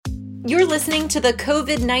You're listening to the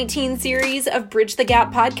COVID-19 series of Bridge the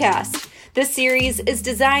Gap podcast. This series is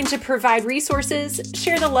designed to provide resources,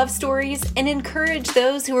 share the love stories, and encourage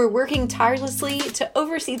those who are working tirelessly to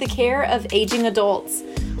oversee the care of aging adults.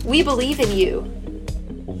 We believe in you.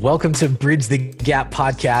 Welcome to Bridge the Gap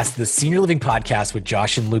podcast, the senior living podcast with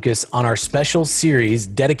Josh and Lucas on our special series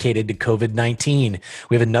dedicated to COVID-19.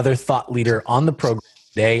 We have another thought leader on the program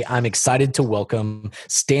today. I'm excited to welcome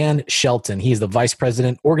Stan Shelton. He is the Vice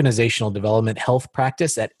President, Organizational Development Health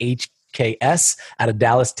Practice at HKS out of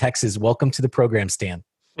Dallas, Texas. Welcome to the program, Stan.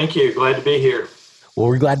 Thank you. Glad to be here. Well,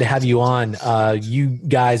 we're glad to have you on. You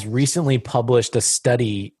guys recently published a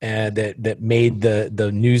study that made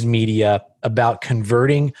the news media about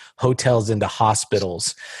converting hotels into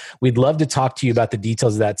hospitals. We'd love to talk to you about the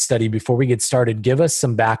details of that study. Before we get started, give us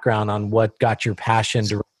some background on what got your passion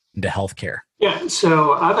into healthcare. Yeah,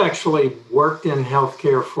 so I've actually worked in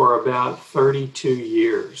healthcare for about 32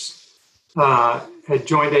 years. Had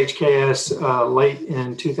joined HKS late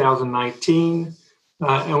in 2019.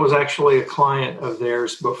 And was actually a client of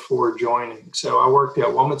theirs before joining. So I worked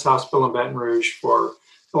at Women's Hospital in Baton Rouge for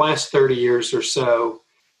the last 30 years or so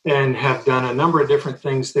and have done a number of different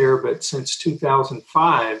things there. But since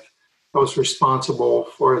 2005, I was responsible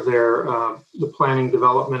for the planning,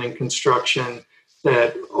 development, and construction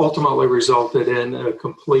that ultimately resulted in a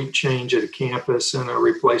complete change at a campus and a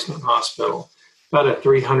replacement hospital, about a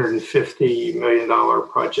 $350 million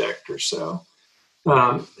project or so.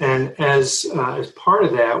 And as part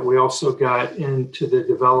of that, we also got into the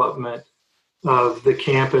development of the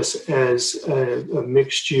campus as a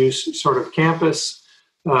mixed-use sort of campus.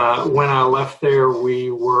 When I left there,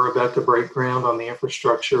 we were about to break ground on the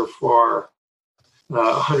infrastructure for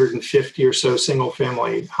 150 or so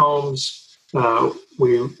single-family homes.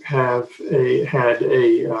 We had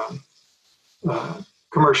a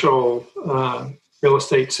commercial real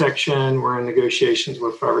estate section. We're in negotiations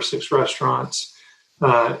with 5 or 6 restaurants.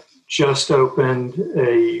 Just opened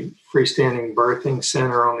a freestanding birthing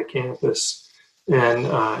center on the campus. And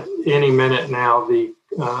any minute now, the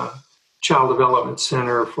child development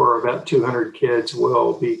center for about 200 kids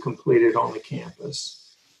will be completed on the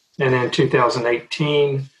campus. And in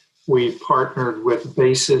 2018, we partnered with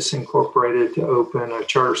Basis Incorporated to open a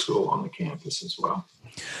charter school on the campus as well.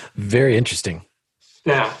 Very interesting.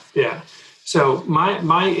 Yeah. So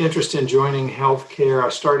my interest in joining healthcare, I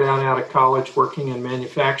started out of college working in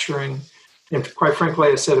manufacturing. And quite frankly,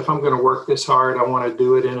 I said, if I'm going to work this hard, I want to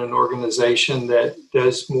do it in an organization that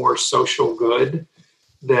does more social good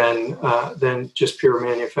than just pure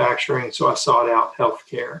manufacturing. So I sought out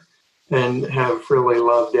healthcare and have really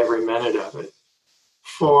loved every minute of it.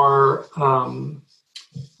 For,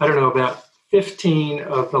 about 15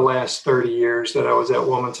 of the last 30 years that I was at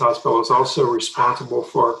Women's Hospital, I was also responsible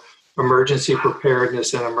for emergency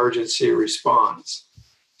preparedness and emergency response.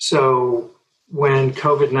 So when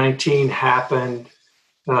COVID-19 happened,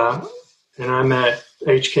 and I'm at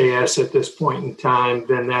HKS at this point in time,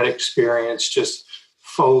 then that experience just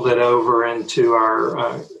folded over into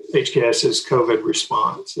our HKS's COVID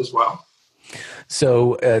response as well.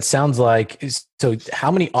 So it sounds like, so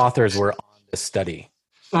how many authors were on this study?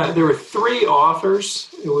 There were 3 authors.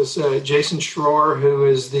 It was Jason Schroer, who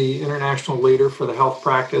is the international leader for the health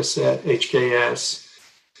practice at HKS,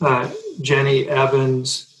 Jenny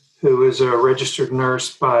Evans, who is a registered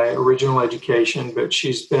nurse by original education, but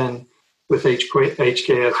she's been with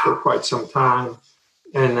HKS for quite some time,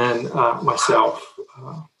 and then myself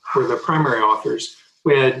were the primary authors.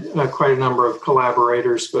 We had quite a number of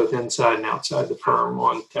collaborators, both inside and outside the firm,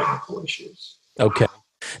 on technical issues. Okay.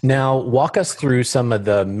 Now, walk us through some of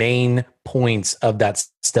the main points of that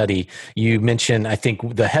study. You mentioned, I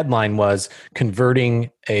think the headline was converting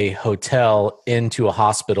a hotel into a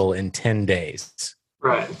hospital in 10 days.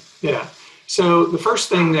 Right. Yeah. So the first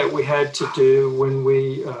thing that we had to do when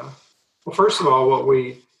first of all,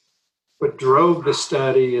 what drove the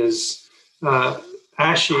study is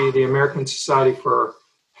ASHE, the American Society for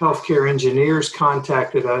Healthcare Engineers,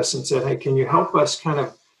 contacted us and said, hey, can you help us kind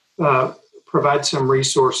of provide some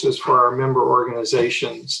resources for our member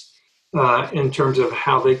organizations in terms of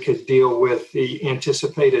how they could deal with the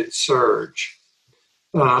anticipated surge.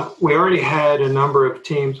 We already had a number of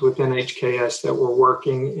teams within HKS that were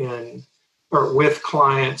working with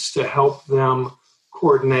clients to help them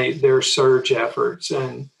coordinate their surge efforts.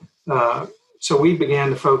 And so we began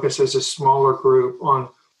to focus as a smaller group on,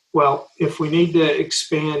 well, if we need to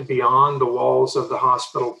expand beyond the walls of the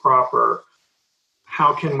hospital proper,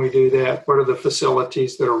 how can we do that? What are the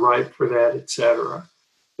facilities that are right for that, et cetera?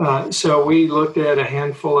 So we looked at a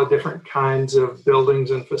handful of different kinds of buildings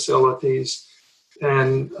and facilities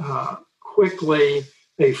and quickly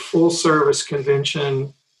a full-service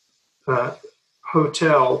convention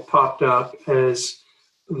hotel popped up as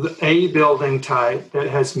a building type that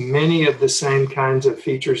has many of the same kinds of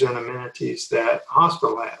features and amenities that a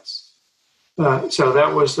hospital has. So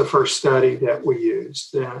that was the first study that we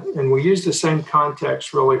used. And we used the same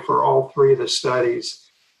context really for all three of the studies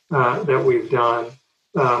that we've done.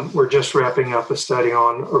 We're just wrapping up a study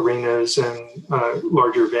on arenas and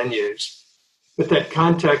larger venues. But that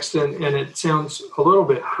context, and it sounds a little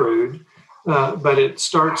bit crude, but it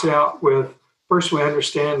starts out with, first we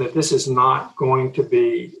understand that this is not going to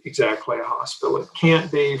be exactly a hospital. It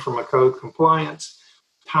can't be from a code compliance.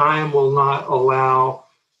 Time will not allow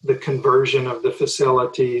the conversion of the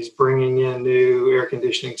facilities, bringing in new air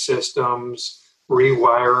conditioning systems,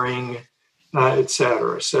 rewiring, et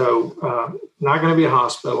cetera. So not going to be a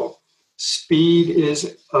hospital. Speed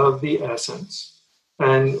is of the essence.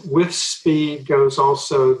 And with speed goes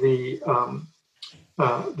also the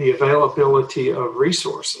availability of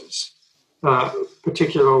resources,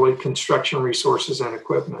 particularly construction resources and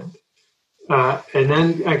equipment. And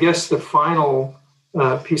then I guess the final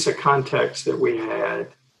piece of context that we had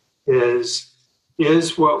is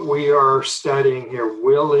what we are studying here,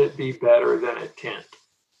 will it be better than a tent?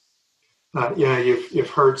 You've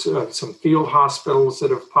heard of some field hospitals that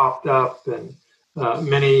have popped up, and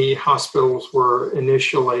many hospitals were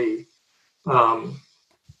initially doing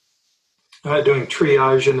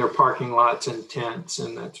triage in their parking lots and tents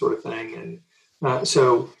and that sort of thing. And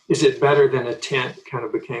so is it better than a tent kind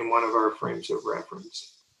of became one of our frames of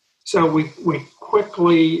reference. So we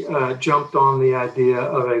quickly jumped on the idea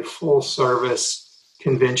of a full-service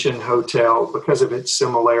convention hotel because of its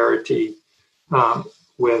similarity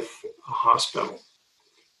with a hospital.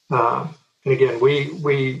 And again,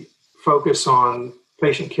 we focus on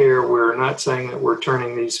patient care. We're not saying that we're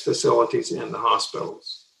turning these facilities into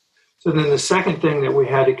hospitals. So then the second thing that we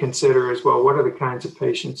had to consider is, well, what are the kinds of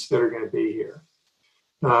patients that are going to be here?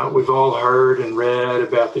 We've all heard and read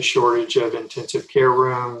about the shortage of intensive care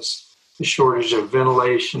rooms, the shortage of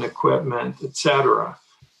ventilation equipment, et cetera.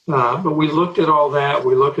 But we looked at all that.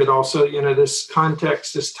 We looked at also, this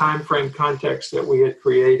context, this time frame context that we had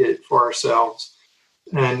created for ourselves.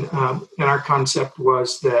 And our concept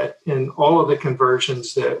was that in all of the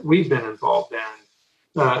conversions that we've been involved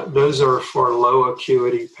in, those are for low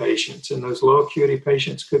acuity patients. And those low acuity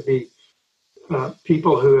patients could be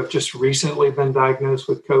people who have just recently been diagnosed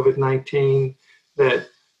with COVID-19 that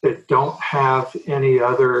don't have any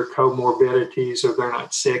other comorbidities, or they're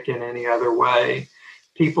not sick in any other way.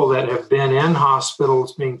 People that have been in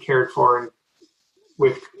hospitals being cared for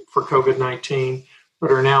for COVID-19,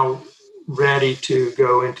 but are now ready to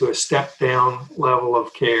go into a step-down level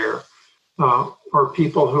of care, or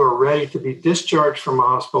people who are ready to be discharged from a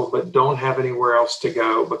hospital but don't have anywhere else to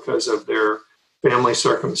go because of their family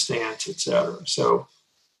circumstance, et cetera. So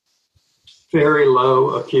very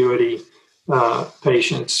low acuity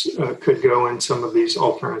patients could go in some of these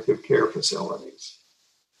alternative care facilities.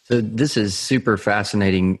 So this is super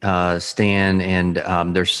fascinating, Stan,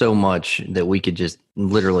 and there's so much that we could just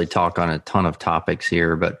literally talk on a ton of topics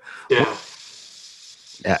here. But yeah,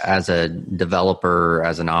 as a developer,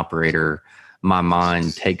 as an operator, my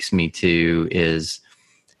mind takes me to is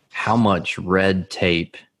how much red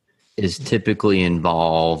tape is typically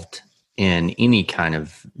involved in any kind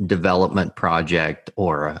of development project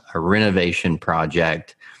or a renovation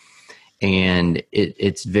project. And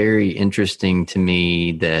it's very interesting to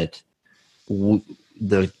me that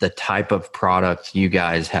the type of product you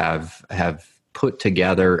guys have put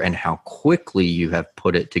together and how quickly you have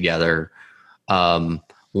put it together,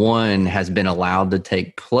 one, has been allowed to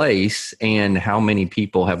take place, and how many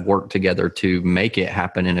people have worked together to make it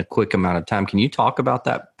happen in a quick amount of time. Can you talk about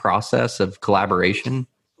that process of collaboration?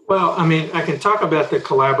 Well, I mean, I can talk about the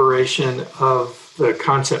collaboration of the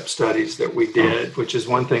concept studies that we did, which is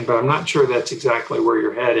one thing, but I'm not sure that's exactly where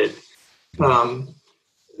you're headed.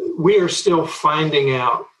 We are still finding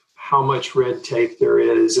out how much red tape there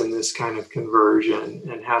is in this kind of conversion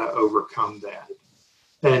and how to overcome that.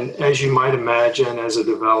 And as you might imagine, as a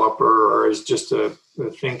developer or as just a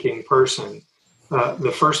thinking person,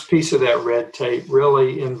 the first piece of that red tape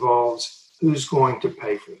really involves who's going to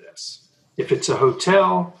pay for this. If it's a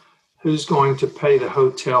hotel, who's going to pay the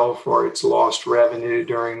hotel for its lost revenue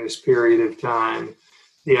during this period of time,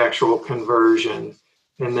 the actual conversion,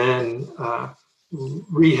 and then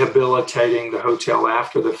rehabilitating the hotel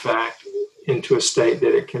after the fact into a state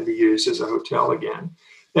that it can be used as a hotel again.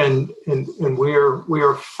 And we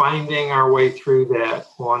are finding our way through that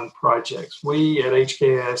on projects. We at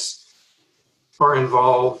HKS are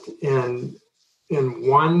involved in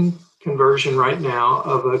one conversion right now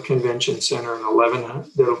of a convention center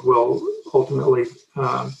that will ultimately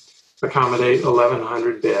accommodate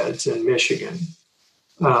 1,100 beds in Michigan.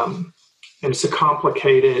 And it's a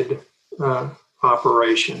complicated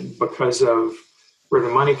operation because of where the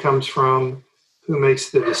money comes from, who makes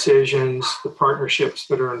the decisions, the partnerships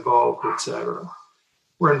that are involved, et cetera.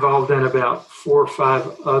 We're involved in about 4 or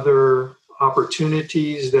 5 other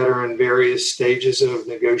opportunities that are in various stages of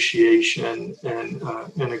negotiation and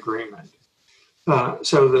agreement.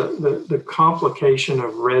 So the complication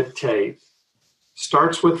of red tape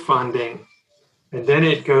starts with funding, and then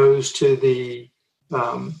it goes to the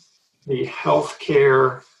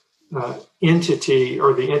healthcare entity,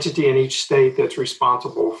 or the entity in each state that's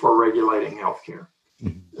responsible for regulating healthcare,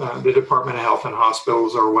 the Department of Health and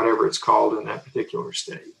Hospitals, or whatever it's called in that particular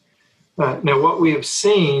state. Now, what we have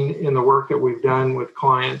seen in the work that we've done with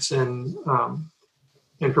clients in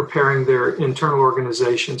preparing their internal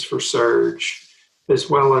organizations for surge, as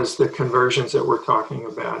well as the conversions that we're talking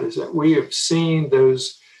about, is that we have seen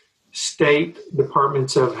those state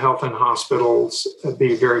departments of health and hospitals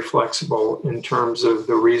be very flexible in terms of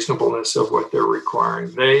the reasonableness of what they're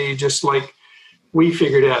requiring. They, just like they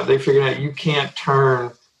figured out you can't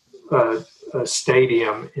turn a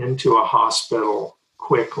stadium into a hospital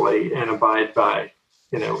quickly and abide by,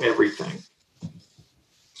 everything.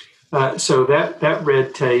 So that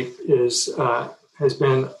red tape has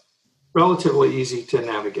been relatively easy to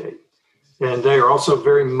navigate. And they are also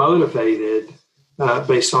very motivated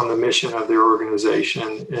based on the mission of their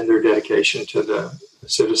organization and their dedication to the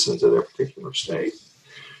citizens of their particular state.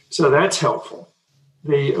 So that's helpful.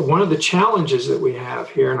 One of the challenges that we have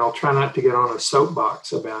here, and I'll try not to get on a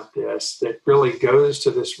soapbox about this, that really goes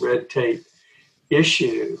to this red tape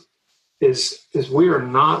issue, is we are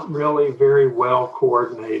not really very well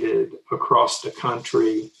coordinated across the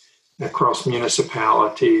country, across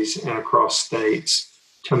municipalities, and across states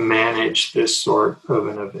to manage this sort of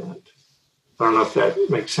an event. I don't know if that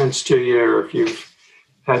makes sense to you, or if you've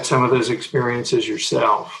had some of those experiences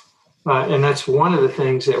yourself. And that's one of the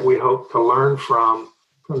things that we hope to learn from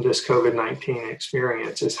this COVID-19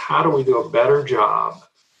 experience, is how do we do a better job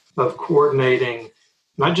of coordinating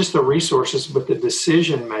not just the resources, but the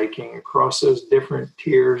decision-making across those different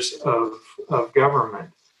tiers of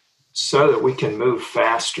government, so that we can move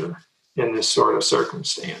faster in this sort of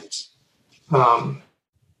circumstance.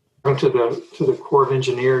 Went to the Corps of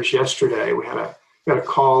Engineers yesterday. We got a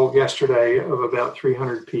call yesterday of about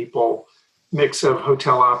 300 people, mix of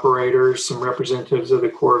hotel operators, some representatives of the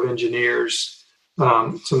Corps of Engineers,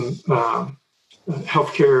 some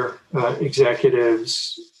healthcare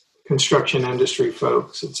executives, construction industry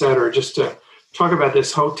folks, et cetera, just to talk about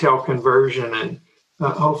this hotel conversion and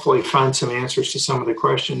hopefully find some answers to some of the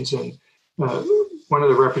questions. And one of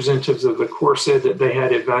the representatives of the Corps said that they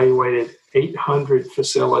had evaluated 800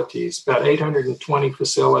 facilities, about 820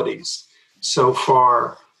 facilities so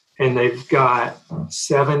far, and they've got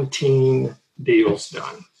 17 deals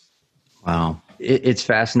done. Wow. It's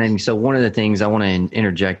fascinating. So one of the things I want to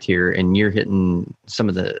interject here, and you're hitting some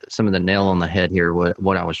of the nail on the head here,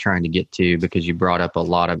 what I was trying to get to, because you brought up a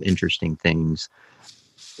lot of interesting things.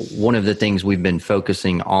 One of the things we've been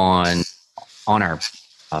focusing on our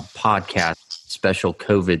podcast special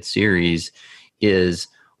COVID series is,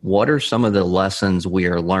 what are some of the lessons we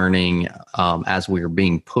are learning as we are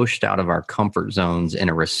being pushed out of our comfort zones in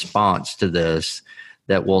a response to this,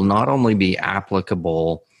 that will not only be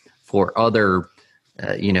applicable for other,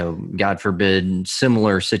 God forbid,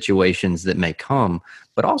 similar situations that may come,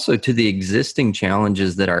 but also to the existing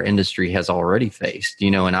challenges that our industry has already faced.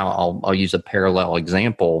 And I'll use a parallel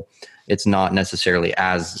example. It's not necessarily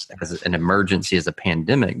as an emergency as a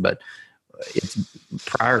pandemic, but it's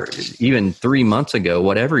prior, even 3 months ago,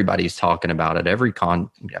 what everybody's talking about at every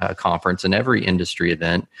conference and every industry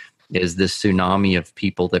event is this tsunami of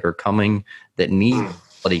people that are coming that need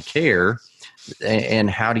quality care, and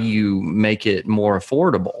how do you make it more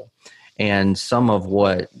affordable? And some of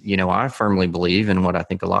what, I firmly believe, and what I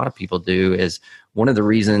think a lot of people do, is one of the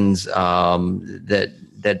reasons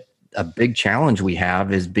that a big challenge we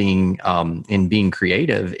have is being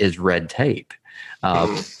creative is red tape.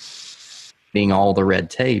 Being all the red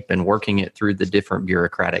tape and working it through the different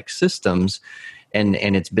bureaucratic systems. And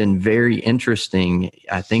it's been very interesting.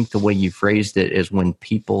 I think the way you phrased it is, when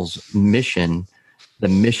people's mission, the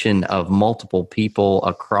mission of multiple people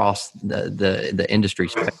across the industry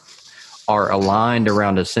spectrum, are aligned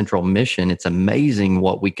around a central mission, it's amazing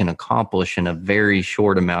what we can accomplish in a very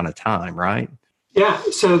short amount of time, right? Yeah.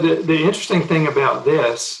 So the interesting thing about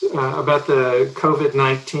this, about the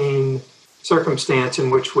COVID-19 circumstance in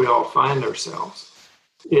which we all find ourselves,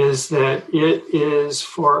 is that it is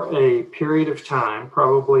for a period of time,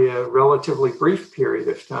 probably a relatively brief period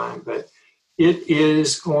of time, but it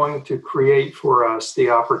is going to create for us the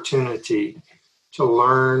opportunity to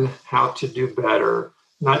learn how to do better,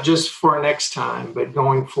 not just for next time, but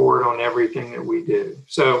going forward on everything that we do.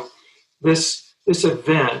 So this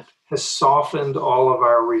event has softened all of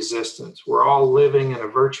our resistance. We're all living in a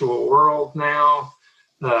virtual world now.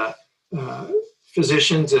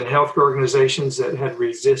 Physicians and health organizations that had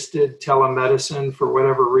resisted telemedicine for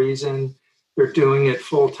whatever reason, they're doing it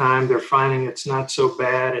full time. They're finding it's not so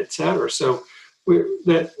bad, et cetera. So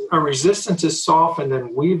that our resistance is softened,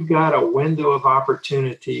 and we've got a window of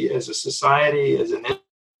opportunity as a society, as an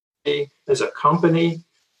entity, as a company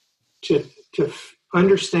to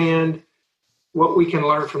understand what we can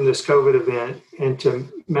learn from this COVID event and to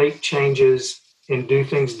make changes and do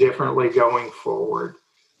things differently going forward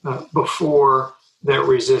before that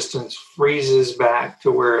resistance freezes back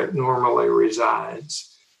to where it normally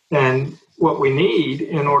resides. And what we need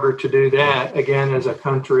in order to do that, again, as a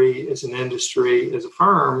country, as an industry, as a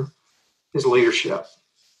firm, is leadership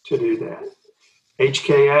to do that.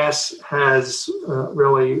 HKS has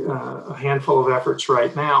really a handful of efforts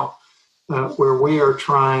right now where we are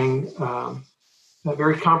trying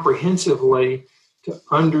very comprehensively to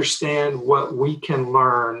understand what we can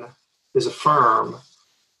learn as a firm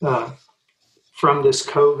from this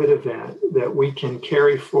COVID event that we can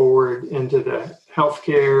carry forward into the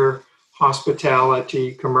healthcare,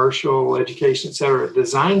 hospitality, commercial, education, et cetera,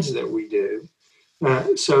 designs that we do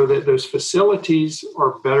so that those facilities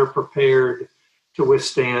are better prepared to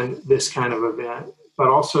withstand this kind of event, but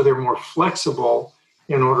also they're more flexible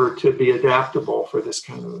in order to be adaptable for this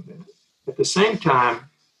kind of event. At the same time,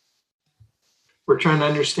 we're trying to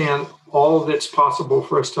understand all that's possible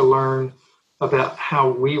for us to learn about how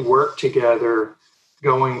we work together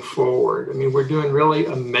going forward. I mean, we're doing really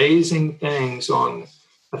amazing things on,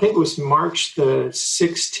 I think it was March the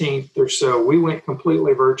 16th or so, we went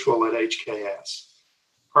completely virtual at HKS.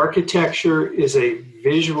 Architecture is a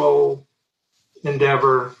visual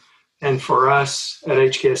endeavor, and for us at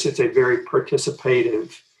HKS, it's a very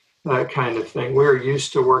participative kind of thing. We're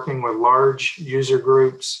used to working with large user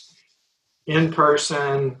groups in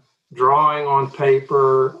person, drawing on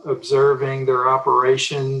paper, observing their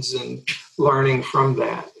operations and learning from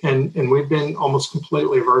that. And we've been almost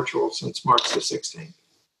completely virtual since March the 16th.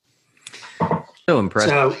 So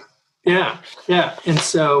impressive. So, yeah. And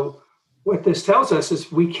so what this tells us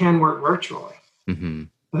is we can work virtually. Mm-hmm.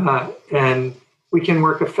 And we can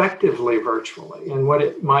work effectively virtually. And what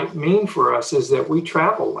it might mean for us is that we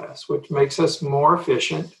travel less, which makes us more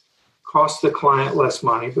efficient, costs the client less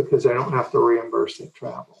money because they don't have to reimburse the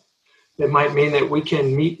travel. It might mean that we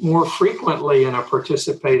can meet more frequently in a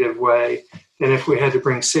participative way than if we had to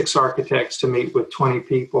bring 6 architects to meet with 20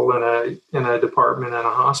 people in a department in a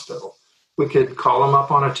hospital. We could call them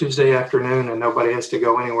up on a Tuesday afternoon and nobody has to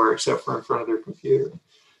go anywhere except for in front of their computer.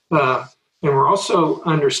 And we're also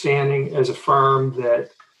understanding as a firm that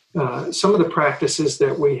some of the practices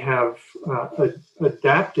that we have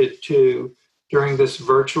adapted to during this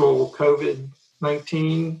virtual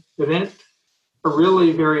COVID-19 event are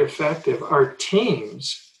really very effective. Our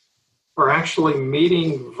teams are actually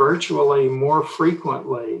meeting virtually more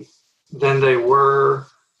frequently than they were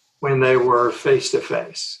when they were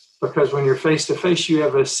face-to-face. Because when you're face-to-face, you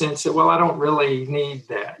have a sense that, well, I don't really need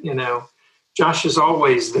that, Josh is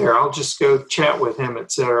always there. I'll just go chat with him,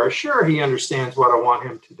 et cetera. Sure, he understands what I want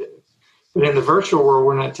him to do. But in the virtual world,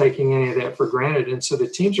 we're not taking any of that for granted. And so the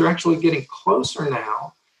teams are actually getting closer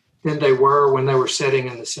now than they were when they were sitting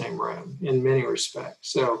in the same room in many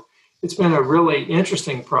respects. So it's been a really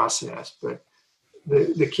interesting process. But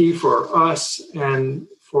the key for us and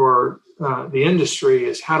for the industry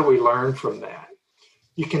is how do we learn from that?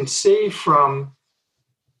 You can see from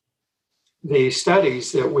the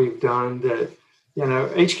studies that we've done that,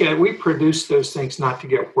 HKS, we produced those things not to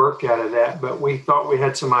get work out of that, but we thought we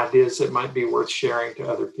had some ideas that might be worth sharing to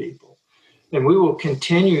other people. And we will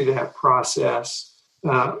continue that process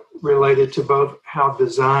related to both how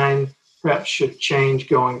design perhaps should change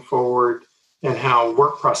going forward and how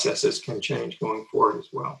work processes can change going forward as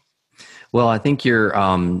well. Well, I think you're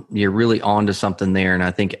really onto something there, and I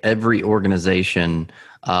think every organization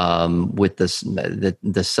with this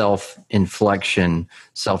the self-reflection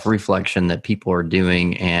that people are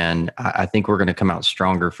doing, and I think we're going to come out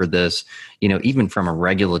stronger for this. Even from a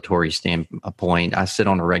regulatory standpoint, I sit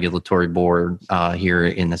on a regulatory board here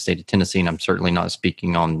in the state of Tennessee, and I'm certainly not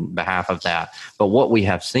speaking on behalf of that. But what we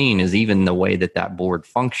have seen is even the way that board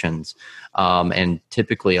functions, and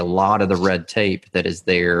typically a lot of the red tape that is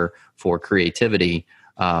there for creativity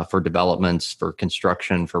for developments, for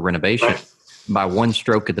construction, for renovation. Right. By one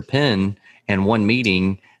stroke of the pen and one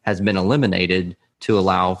meeting has been eliminated to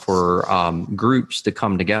allow for groups to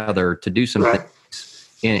come together to do some things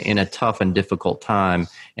in a tough and difficult time.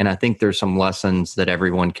 And I think there's some lessons that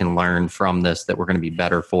everyone can learn from this that we're going to be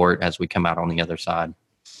better for it as we come out on the other side.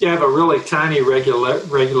 You have a really tiny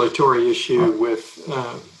regulatory issue with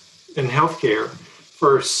in healthcare.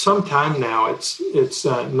 For some time now, it's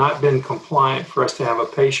not been compliant for us to have a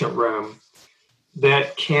patient room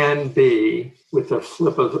that can be, with the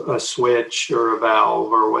flip of a switch or a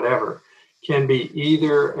valve or whatever, can be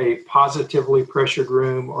either a positively pressured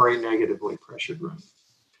room or a negatively pressured room.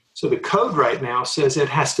 So the code right now says it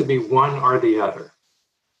has to be one or the other.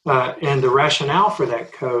 And the rationale for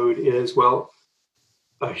that code is, well,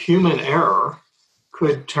 a human error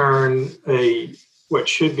could turn what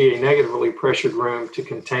should be a negatively pressured room to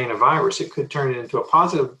contain a virus. It could turn it into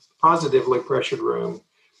a positively pressured room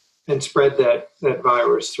and spread that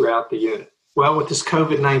virus throughout the unit. Well, with this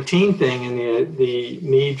COVID-19 thing and the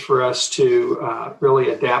need for us to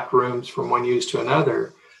really adapt rooms from one use to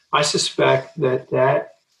another, I suspect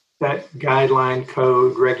that guideline,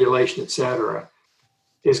 code, regulation, et cetera,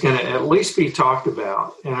 is going to at least be talked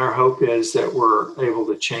about. And our hope is that we're able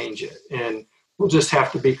to change it. And we'll just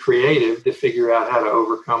have to be creative to figure out how to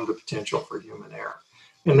overcome the potential for human error.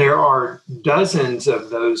 And there are dozens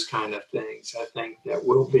of those kind of things, I think, that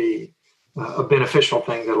will be a beneficial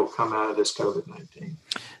thing that will come out of this COVID-19.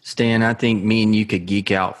 Stan, I think me and you could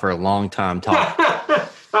geek out for a long time talking.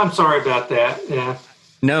 I'm sorry about that. Yeah.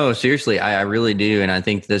 No, seriously, I really do. And I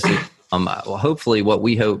think this is hopefully what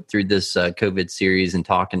we hope through this COVID series and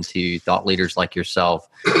talking to thought leaders like yourself.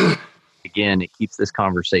 Again, it keeps this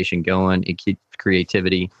conversation going. It keeps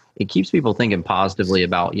creativity. It keeps people thinking positively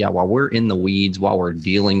about, while we're in the weeds, while we're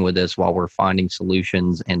dealing with this, while we're finding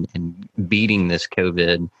solutions and beating this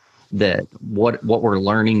COVID, that what we're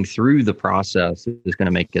learning through the process is going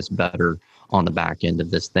to make us better on the back end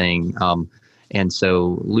of this thing. And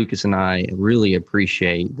so Lucas and I really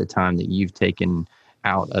appreciate the time that you've taken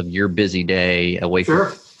out of your busy day away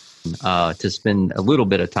from to spend a little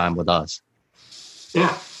bit of time with us.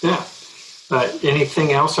 Yeah.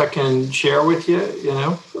 Anything else I can share with you?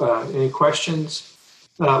 Any questions?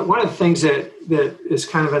 One of the things that is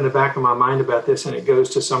kind of in the back of my mind about this, and it goes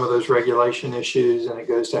to some of those regulation issues, and it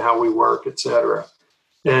goes to how we work, et cetera.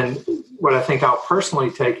 And what I think I'll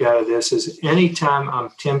personally take out of this is anytime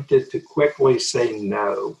I'm tempted to quickly say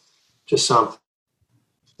no to something,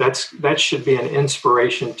 that should be an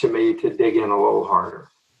inspiration to me to dig in a little harder,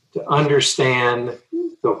 to understand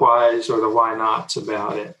the whys or the why nots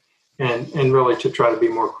about it, and really to try to be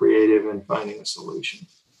more creative in finding a solution.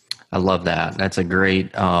 I love that. That's a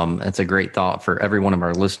great thought for every one of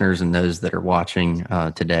our listeners and those that are watching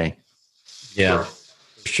today. Yeah.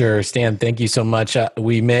 Sure. Stan, thank you so much.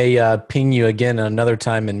 We may ping you again another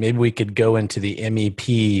time, and maybe we could go into the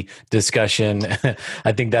MEP discussion.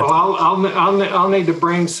 I think that's. Well, I'll need to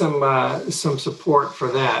bring some support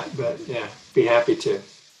for that, but yeah, be happy to.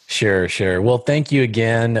 Sure. Well, thank you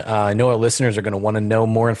again. I know our listeners are going to want to know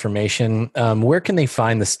more information. Where can they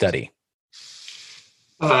find the study?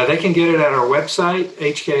 They can get it at our website,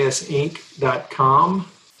 hksinc.com.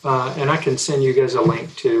 And I can send you guys a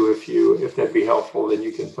link too, if that'd be helpful, then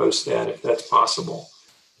you can post that if that's possible.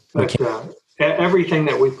 But everything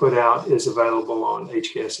that we put out is available on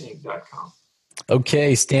hksinc.com.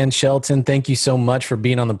 Okay, Stan Shelton, thank you so much for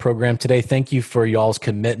being on the program today. Thank you for y'all's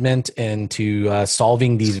commitment and to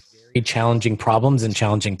solving these very challenging problems in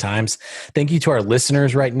challenging times. Thank you to our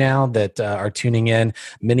listeners right now that are tuning in,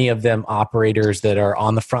 many of them operators that are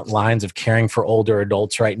on the front lines of caring for older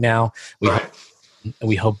adults right now.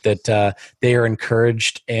 We hope that they are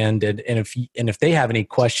encouraged, and if they have any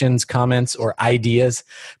questions, comments, or ideas,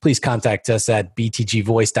 please contact us at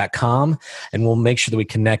btgvoice.com, and we'll make sure that we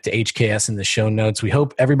connect to HKS in the show notes. We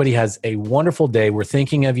hope everybody has a wonderful day. We're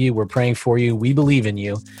thinking of you. We're praying for you. We believe in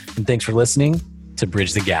you. And thanks for listening to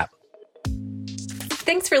Bridge the Gap.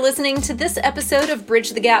 Thanks for listening to this episode of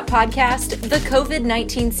Bridge the Gap podcast, the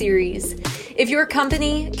COVID-19 series. If your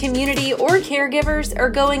company, community, or caregivers are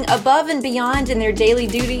going above and beyond in their daily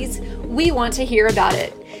duties, we want to hear about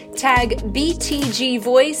it. Tag BTG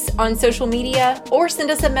Voice on social media or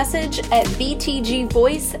send us a message at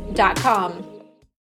btgvoice.com.